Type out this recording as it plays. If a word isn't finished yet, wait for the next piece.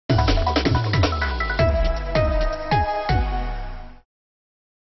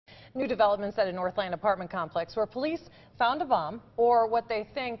New developments at a Northland apartment complex where police found a bomb, or what they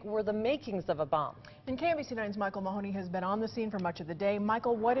think were the makings of a bomb. And KMBC 9's Michael Mahoney has been on the scene for much of the day.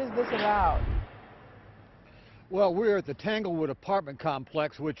 Michael, what is this about? Well, we're at the Tanglewood apartment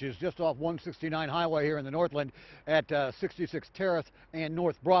complex, which is just off 169 Highway here in the Northland at 66 Terrace and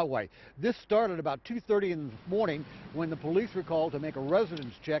North Broadway. This started about 2:30 in the morning when the police were called to make a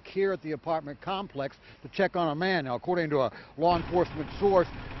residence check here at the apartment complex to check on a man. Now, according to a law enforcement source,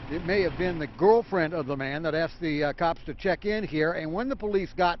 it may have been the girlfriend of the man that asked the cops to check in here. And when the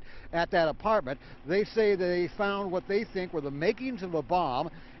police got at that apartment, they say they found what they think were the makings of a bomb,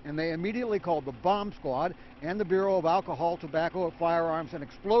 and they immediately called the bomb squad and the Bureau of Alcohol, Tobacco, Firearms, and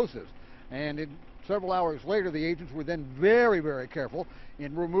Explosives. And several hours later, the agents were then very, very careful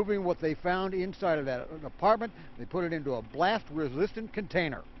in removing what they found inside of that apartment. They put it into a blast-resistant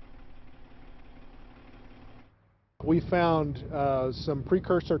container. We found some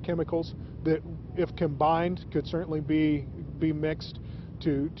precursor chemicals that, if combined, could certainly be mixed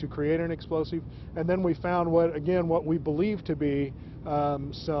to create an explosive. And then we found what we believe to be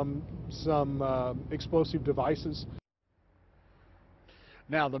some explosive devices.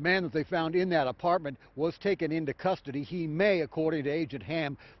 Now, the man that they found in that apartment was taken into custody. He may, according to Agent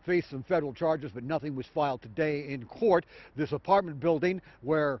Ham, face some federal charges, but nothing was filed today in court. This apartment building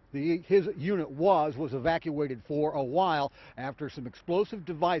where his unit was evacuated for a while after some explosive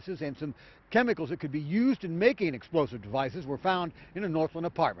devices and some chemicals that could be used in making explosive devices were found in a Northland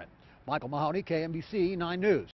apartment. Michael Mahoney, KMBC 9 News.